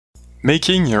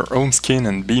Making your own skin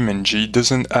in beamng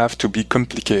doesn't have to be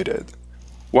complicated.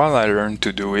 While I learned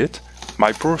to do it,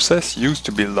 my process used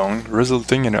to be long,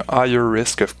 resulting in a higher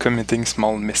risk of committing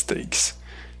small mistakes.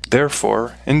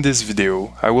 Therefore, in this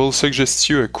video, I will suggest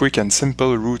you a quick and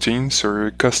simple routine so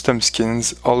your custom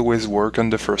skins always work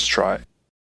on the first try.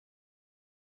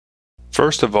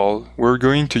 First of all, we're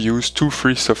going to use two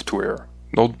free software,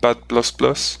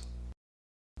 NotePad++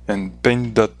 and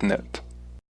Paint.net.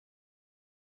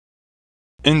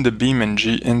 In the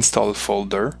beamng install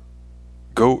folder,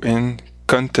 go in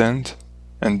Content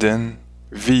and then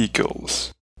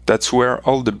Vehicles. That's where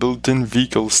all the built-in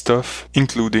vehicle stuff,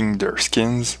 including their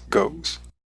skins, goes.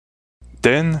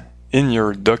 Then, in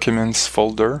your Documents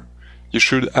folder, you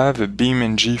should have a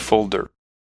beamng folder.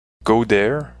 Go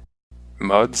there,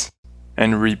 Mods,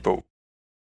 and Repo.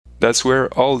 That's where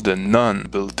all the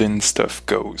non-built-in stuff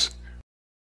goes.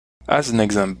 As an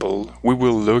example, we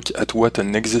will look at what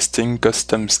an existing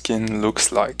custom skin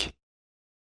looks like.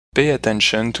 Pay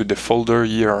attention to the folder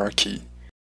hierarchy.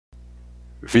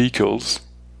 Vehicles,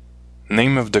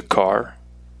 name of the car,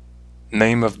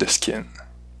 name of the skin.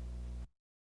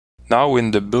 Now in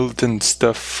the built-in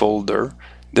stuff folder,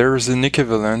 there is an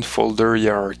equivalent folder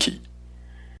hierarchy.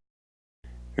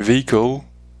 Vehicle,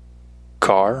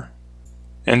 car,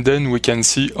 and then we can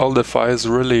see all the files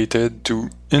related to,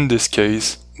 in this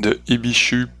case, the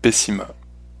Ibishu Pessima.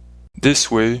 This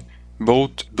way,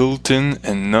 both built-in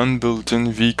and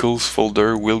non-built-in vehicles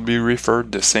folder will be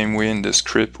referred the same way in the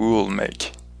script we will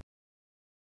make.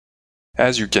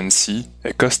 As you can see,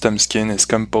 a custom skin is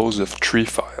composed of three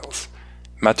files: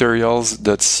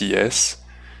 materials.cs,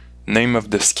 name of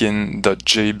the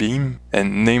skin.jbeam,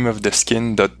 and name of the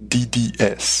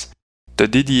skin.dds. The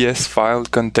DDS file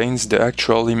contains the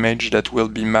actual image that will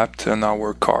be mapped on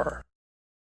our car.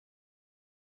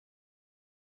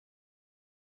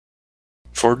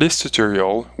 For this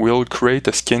tutorial, we'll create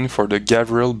a skin for the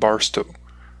Gabriel Barstow.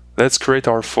 Let's create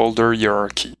our folder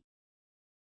hierarchy.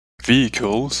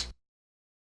 Vehicles.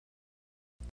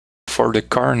 For the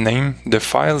car name, the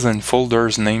files and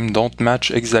folders name don't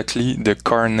match exactly the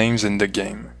car names in the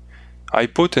game. I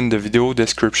put in the video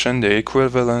description the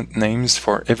equivalent names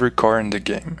for every car in the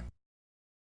game.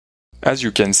 As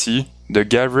you can see, the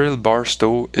Gabriel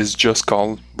Barstow is just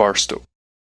called Barstow.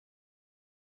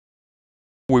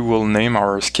 We will name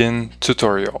our skin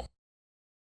Tutorial.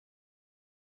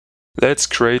 Let's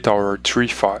create our three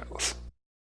files.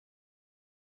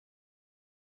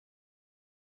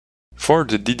 For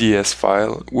the DDS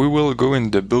file, we will go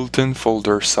in the built-in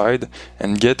folder side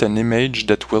and get an image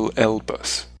that will help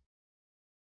us.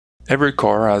 Every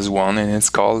car has one and it's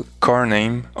called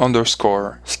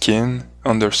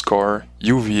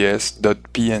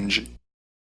carname_skin_uvs.png.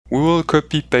 We will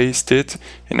copy-paste it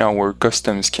in our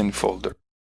custom skin folder.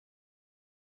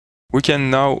 We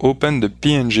can now open the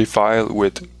PNG file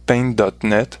with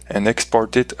Paint.net and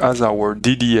export it as our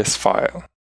DDS file.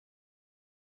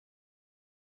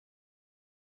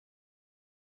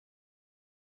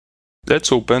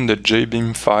 Let's open the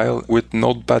jbeam file with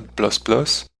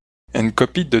NotePad++ and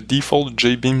copy the default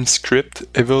jbeam script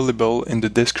available in the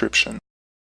description.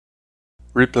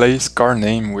 Replace car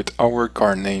name with our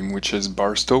car name, which is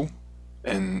Barstow,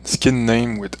 and skin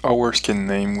name with our skin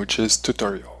name, which is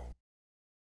Tutorial.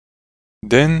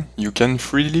 Then you can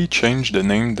freely change the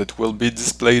name that will be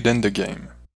displayed in the game.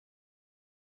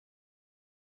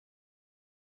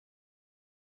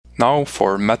 Now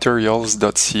for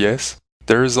materials.cs,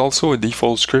 there is also a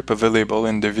default script available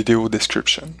in the video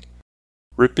description.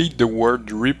 Repeat the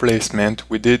word replacement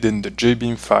we did in the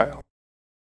jbeam file.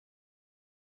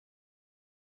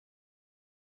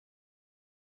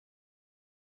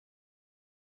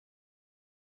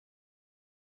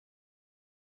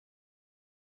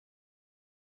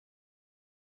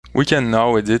 We can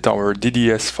now edit our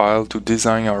DDS file to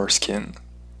design our skin.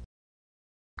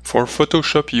 For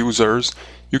Photoshop users,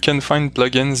 you can find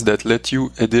plugins that let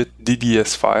you edit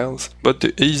DDS files, but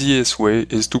the easiest way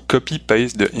is to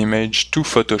copy-paste the image to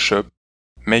Photoshop,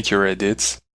 make your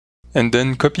edits, and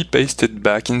then copy-paste it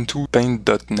back into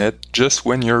Paint.net just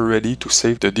when you're ready to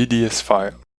save the DDS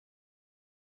file.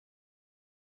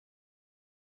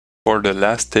 For the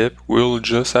last step, we'll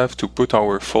just have to put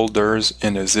our folders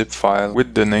in a zip file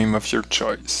with the name of your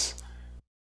choice.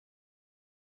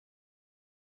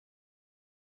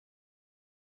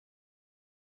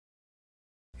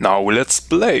 Now let's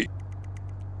play!